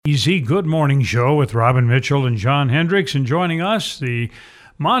Easy Good Morning Show with Robin Mitchell and John Hendricks, and joining us, the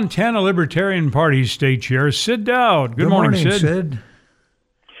Montana Libertarian Party State Chair, Sid Daoud. Good morning, Sid.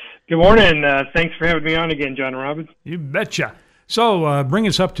 Good morning. Thanks for having me on again, John and Robin. You betcha. So bring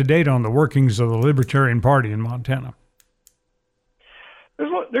us up to date on the workings of the Libertarian Party in Montana.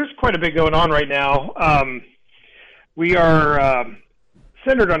 There's quite a bit going on right now. We are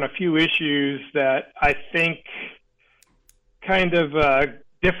centered on a few issues that I think kind of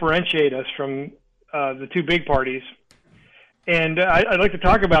differentiate us from the two big parties. And I'd like to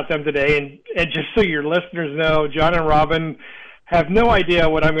talk about them today. And just so your listeners know, John and Robin have no idea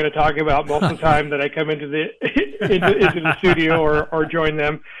what I'm going to talk about most of the time that I come into the into the studio or join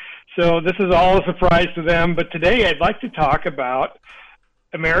them. So this is all a surprise to them. But today I'd like to talk about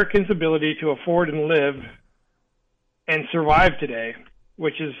Americans' ability to afford and live and survive today,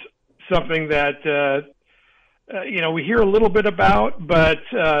 which is something that we hear a little bit about, but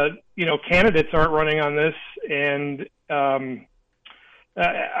candidates aren't running on this, and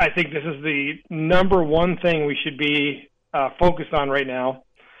I think this is the number one thing we should be focused on right now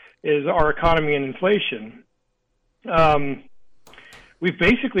is our economy and inflation. We've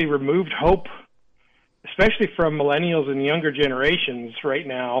basically removed hope, especially from millennials and younger generations right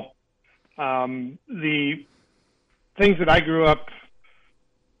now. The things that I grew up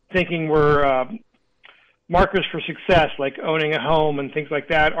thinking were markers for success, like owning a home and things like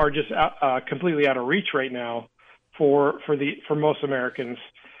that, are just completely out of reach right now for most Americans.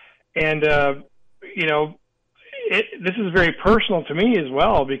 And this is very personal to me as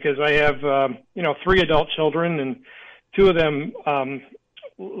well, because I have 3 adult children, and 2 of them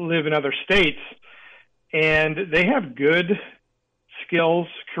live in other states, and they have good skills,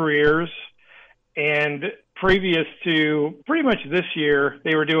 careers, and previous to pretty much this year,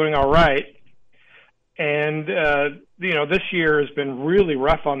 they were doing all right. And, this year has been really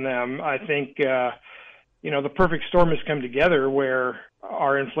rough on them. I think, the perfect storm has come together where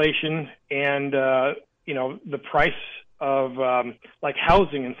our inflation and, the price of, like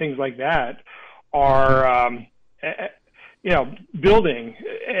housing and things like that are, building.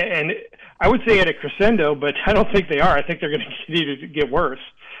 And I would say at a crescendo, but I don't think they are. I think they're going to continue to get worse.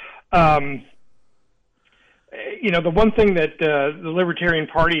 The one thing that the Libertarian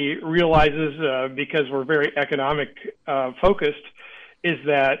Party realizes, because we're very economic focused, is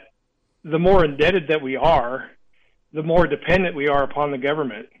that the more indebted that we are, the more dependent we are upon the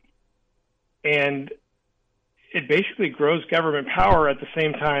government. And it basically grows government power at the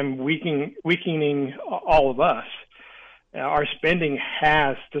same time weakening all of us. Our spending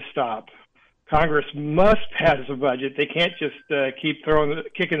has to stop. Congress must pass a budget. They can't just keep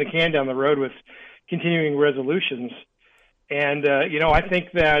kicking the can down the road with continuing resolutions. And, I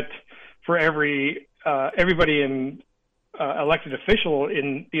think that for everybody in elected official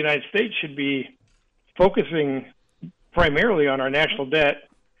in the United States should be focusing primarily on our national debt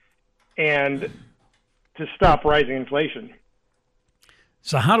and to stop rising inflation.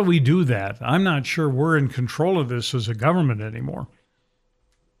 So how do we do that? I'm not sure we're in control of this as a government anymore.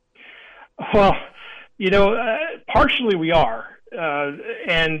 Well, partially we are.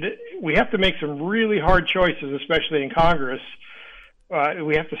 And we have to make some really hard choices, especially in Congress.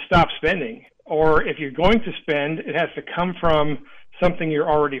 We have to stop spending. Or if you're going to spend, it has to come from something you're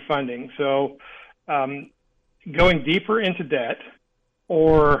already funding. So going deeper into debt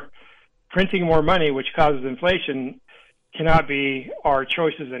or printing more money, which causes inflation, cannot be our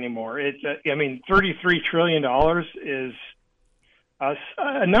choices anymore. $33 trillion is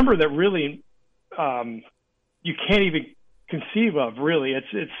a number that really you can't even conceive of, really.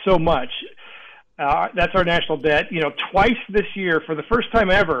 It's so much. That's our national debt. Twice this year, for the first time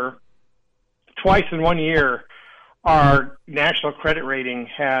ever, twice in 1 year, our national credit rating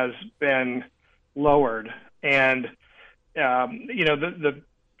has been lowered. And, the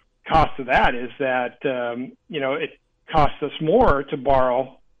cost of that is that, it costs us more to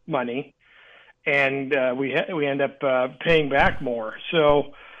borrow money, and we end up paying back more.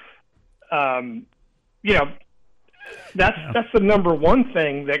 So, that's the number one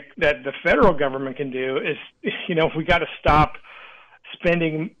thing that the federal government can do is, we got to stop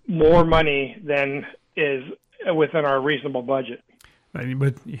spending more money than is within our reasonable budget.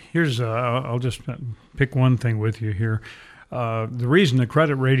 But here's, I'll just pick one thing with you here. The reason the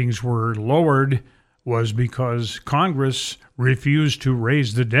credit ratings were lowered was because Congress refused to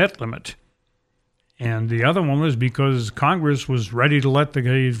raise the debt limit. And the other one was because Congress was ready to let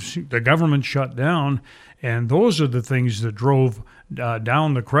the government shut down. And those are the things that drove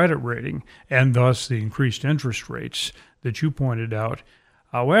down the credit rating and thus the increased interest rates that you pointed out.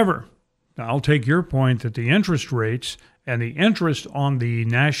 However, I'll take your point that the interest rates And the interest on the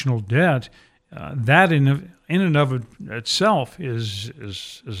national debt, that in and of itself is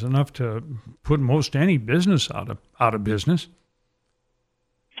enough to put most any business out of business.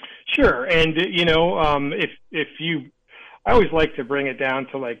 Sure, and if you, I always like to bring it down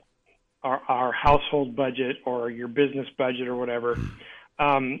to like our household budget or your business budget or whatever.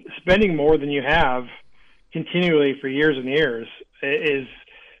 Spending more than you have continually for years and years is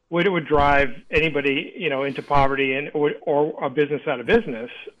what it would drive anybody, into poverty or a business out of business.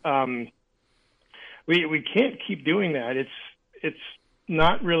 We can't keep doing that. It's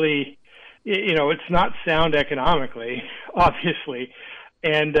not really, it's not sound economically, obviously,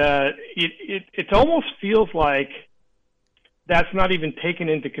 and it almost feels like that's not even taken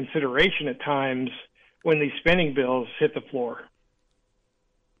into consideration at times when these spending bills hit the floor.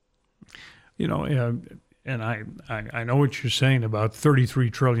 And I know what you're saying about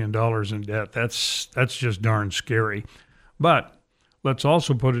 $33 trillion in debt. That's just darn scary. But let's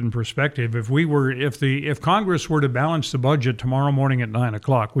also put it in perspective. If Congress were to balance the budget tomorrow morning at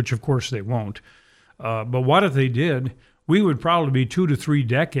 9:00, which of course they won't, but what if they did? We would probably be 2 to 3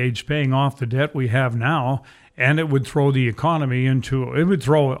 decades paying off the debt we have now, and it would throw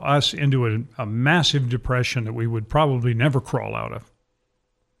us into a massive depression that we would probably never crawl out of.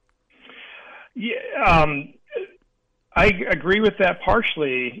 Yeah, I agree with that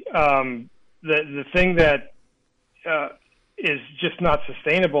partially. The thing that is just not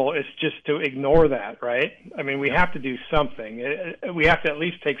sustainable is just to ignore that, right? I mean, we have to do something. We have to at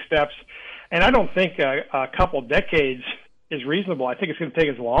least take steps. And I don't think a couple decades is reasonable. I think it's going to take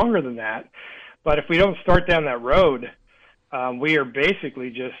us longer than that. But if we don't start down that road, we are basically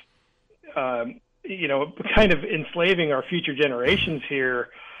just, kind of enslaving our future generations here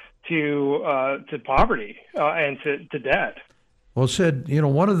to poverty and to debt. Well, Sid,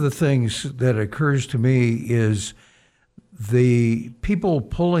 one of the things that occurs to me is the people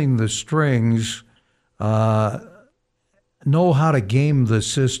pulling the strings know how to game the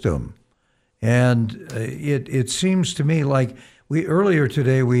system. And it seems to me like earlier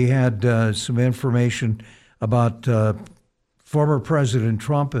today we had some information about former President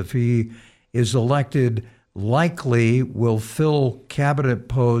Trump, if he is elected, likely will fill cabinet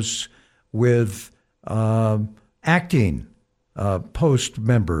posts with acting post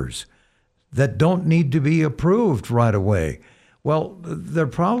members that don't need to be approved right away. Well, there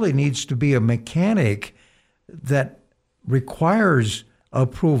probably needs to be a mechanic that requires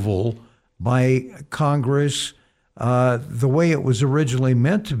approval by Congress the way it was originally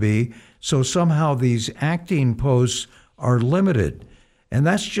meant to be, so somehow these acting posts are limited. And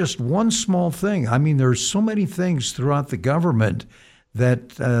that's just one small thing. I mean, there's so many things throughout the government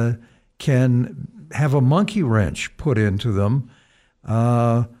that can have a monkey wrench put into them.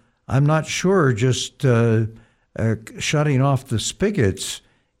 I'm not sure just shutting off the spigots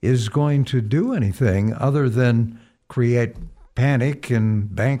is going to do anything other than create panic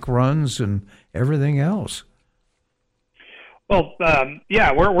and bank runs and everything else. Well,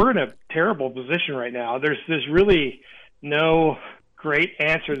 we're in a terrible position right now. There's really no great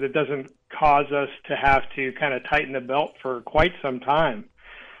answer that doesn't cause us to have to kind of tighten the belt for quite some time.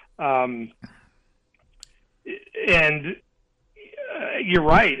 And you're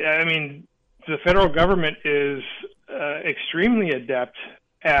right. I mean, the federal government is extremely adept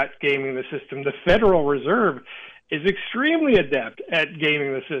at gaming the system. The Federal Reserve is extremely adept at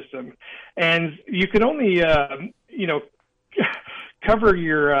gaming the system. And you can only, cover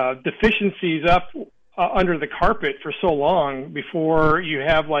your deficiencies up under the carpet for so long before you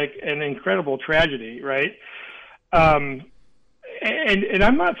have like an incredible tragedy, right? And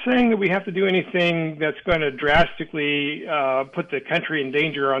I'm not saying that we have to do anything that's going to drastically put the country in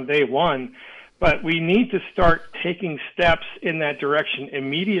danger on day one, but we need to start taking steps in that direction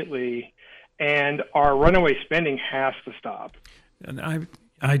immediately, and our runaway spending has to stop. And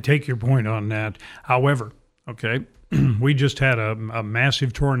I take your point on that. However, okay, we just had a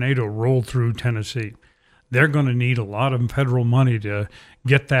massive tornado roll through Tennessee. They're going to need a lot of federal money to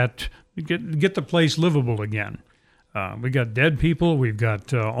get the place livable again. We got dead people. We've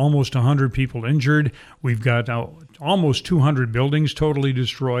got almost 100 people injured. We've got almost 200 buildings totally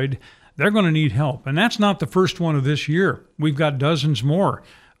destroyed. They're going to need help. And that's not the first one of this year. We've got dozens more.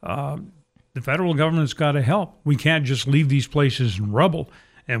 The federal government's got to help. We can't just leave these places in rubble.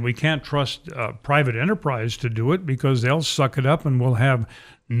 And we can't trust private enterprise to do it because they'll suck it up and we'll have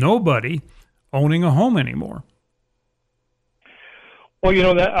nobody owning a home anymore. Well,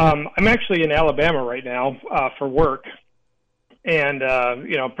 I'm actually in Alabama right now for work, and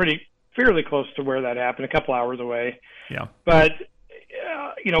fairly close to where that happened, a couple hours away. Yeah. But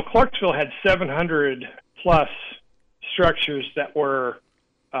Clarksville had 700 plus structures that were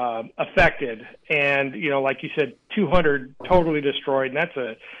affected. And, like you said, 200 totally destroyed, and that's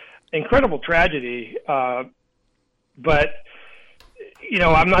an incredible tragedy. But,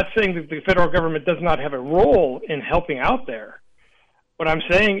 I'm not saying that the federal government does not have a role in helping out there. What I'm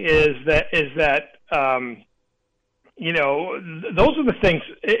saying is that those are the things.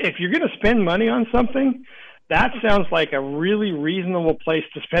 If you're going to spend money on something, that sounds like a really reasonable place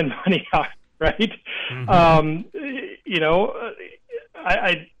to spend money on, right? Mm-hmm.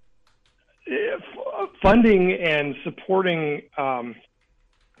 Funding and supporting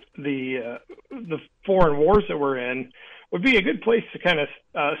the foreign wars that we're in would be a good place to kind of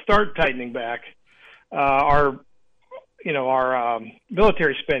start tightening back. Our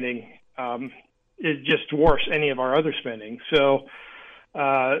military spending it just dwarfs any of our other spending. So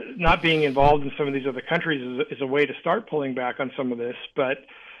not being involved in some of these other countries is a way to start pulling back on some of this. But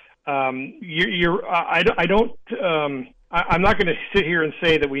I'm not going to sit here and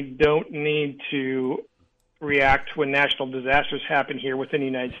say that we don't need to react when national disasters happen here within the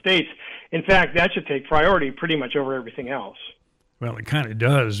United States. In fact, that should take priority pretty much over everything else. Well, it kind of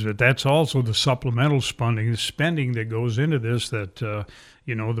does, but that's also the supplemental spending that goes into this that,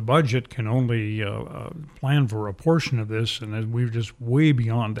 the budget can only plan for a portion of this, and we're just way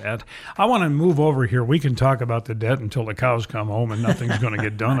beyond that. I want to move over here. We can talk about the debt until the cows come home and nothing's going to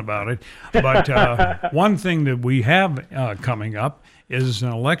get done about it. But one thing that we have coming up is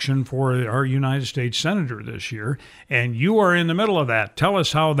an election for our United States Senator this year, and you are in the middle of that. Tell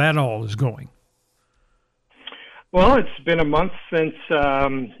us how that all is going. Well, it's been a month since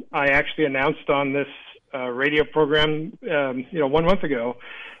I actually announced on this radio program, 1 month ago.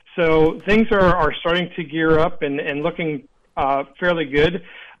 So things are starting to gear up and looking fairly good.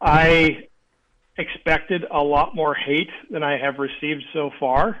 I expected a lot more hate than I have received so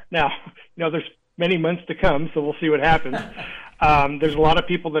far. Now, there's many months to come, so we'll see what happens. There's a lot of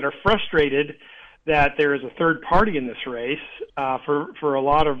people that are frustrated that there is a third party in this race for a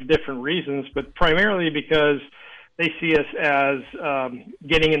lot of different reasons, but primarily because they see us as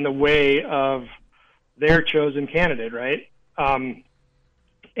getting in the way of their chosen candidate, right? And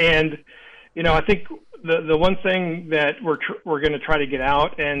I think the one thing that we're going to try to get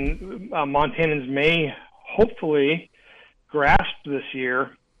out, and Montanans may hopefully grasp this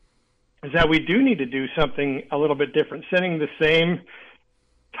year, is that we do need to do something a little bit different. Sending the same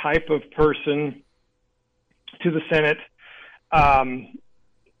type of person to the Senate,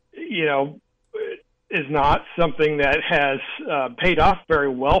 is not something that has paid off very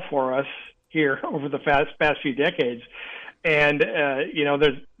well for us here over the past few decades. And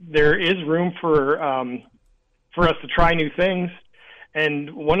there is room for us to try new things.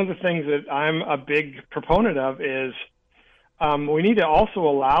 And one of the things that I'm a big proponent of is we need to also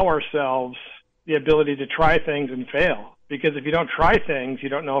allow ourselves the ability to try things and fail. Because if you don't try things, you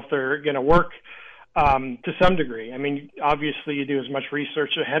don't know if they're going to work to some degree. I mean, obviously you do as much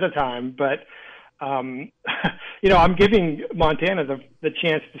research ahead of time, but I'm giving Montana the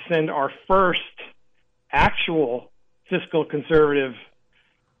chance to send our first actual fiscal conservative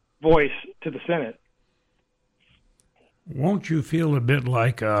voice to the Senate. Won't you feel a bit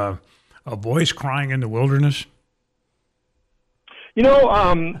like a voice crying in the wilderness?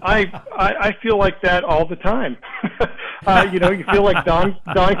 I feel like that all the time. You feel like Don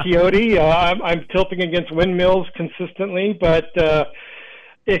Quixote. I'm tilting against windmills consistently, but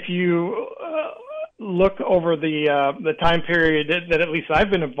if you look over the time period that at least I've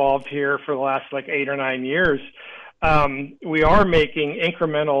been involved here for the last 8 or 9 years, we are making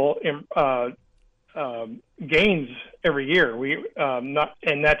incremental gains every year.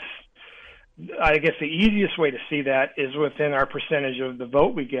 And that's, I guess, the easiest way to see that is within our percentage of the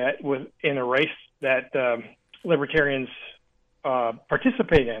vote we get in a race that Libertarians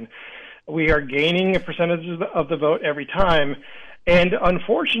participate in. We are gaining a percentage of the vote every time. And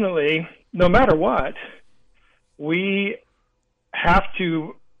unfortunately, no matter what, we have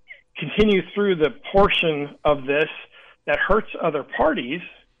to continue through the portion of this that hurts other parties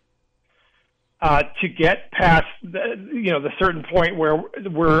to get past the certain point where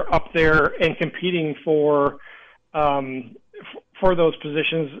we're up there and competing for those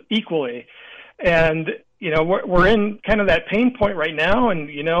positions equally. And we're in kind of that pain point right now, and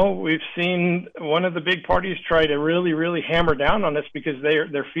we've seen one of the big parties try to really, really hammer down on us because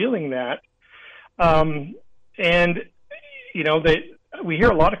they're feeling that. We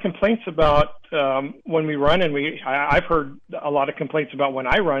hear a lot of complaints about when we run, and I've heard a lot of complaints about when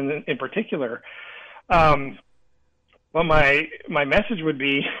I run in particular. But my message would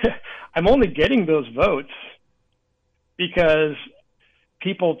be, I'm only getting those votes because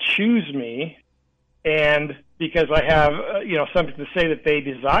people choose me, and because I have something to say that they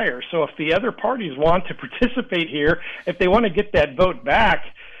desire. So if the other parties want to participate here, if they want to get that vote back,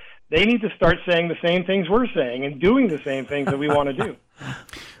 they need to start saying the same things we're saying and doing the same things that we want to do.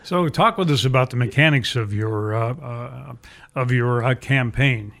 So talk with us about the mechanics of your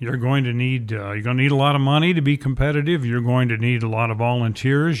campaign. You're going to need a lot of money to be competitive. You're going to need a lot of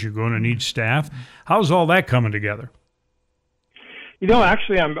volunteers. You're going to need staff. How's all that coming together?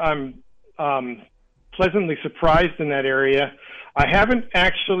 Actually, I'm pleasantly surprised in that area. I haven't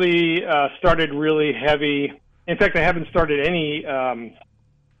actually started really heavy. In fact, I haven't started any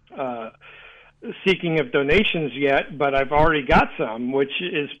seeking of donations yet, but I've already got some, which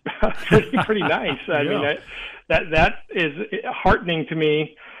is pretty nice. I mean, that is heartening to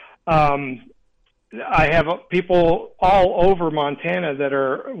me. I have people all over Montana that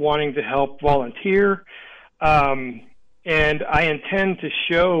are wanting to help volunteer, and I intend to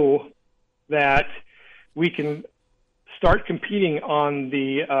show that we can start competing on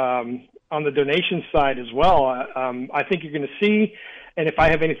the donation side as well. I think you're going to see. And if I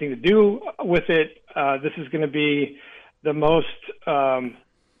have anything to do with it, this is going to be the most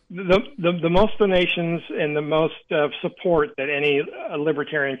the most donations and the most support that any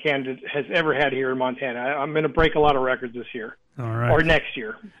Libertarian candidate has ever had here in Montana. I'm going to break a lot of records this year. All right. Or next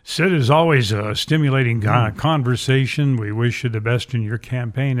year. Sid, is always a stimulating conversation. We wish you the best in your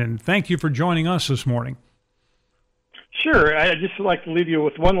campaign, and thank you for joining us this morning. Sure. I'd just like to leave you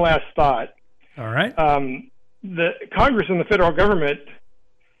with one last thought. All right. The Congress and the federal government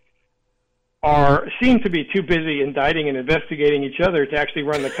seem to be too busy indicting and investigating each other to actually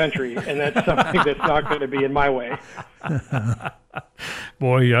run the country, and that's something that's not going to be in my way.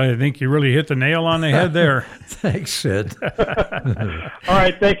 Boy, I think you really hit the nail on the head there. Thanks, Sid. All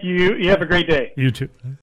right, thank you. You have a great day. You too.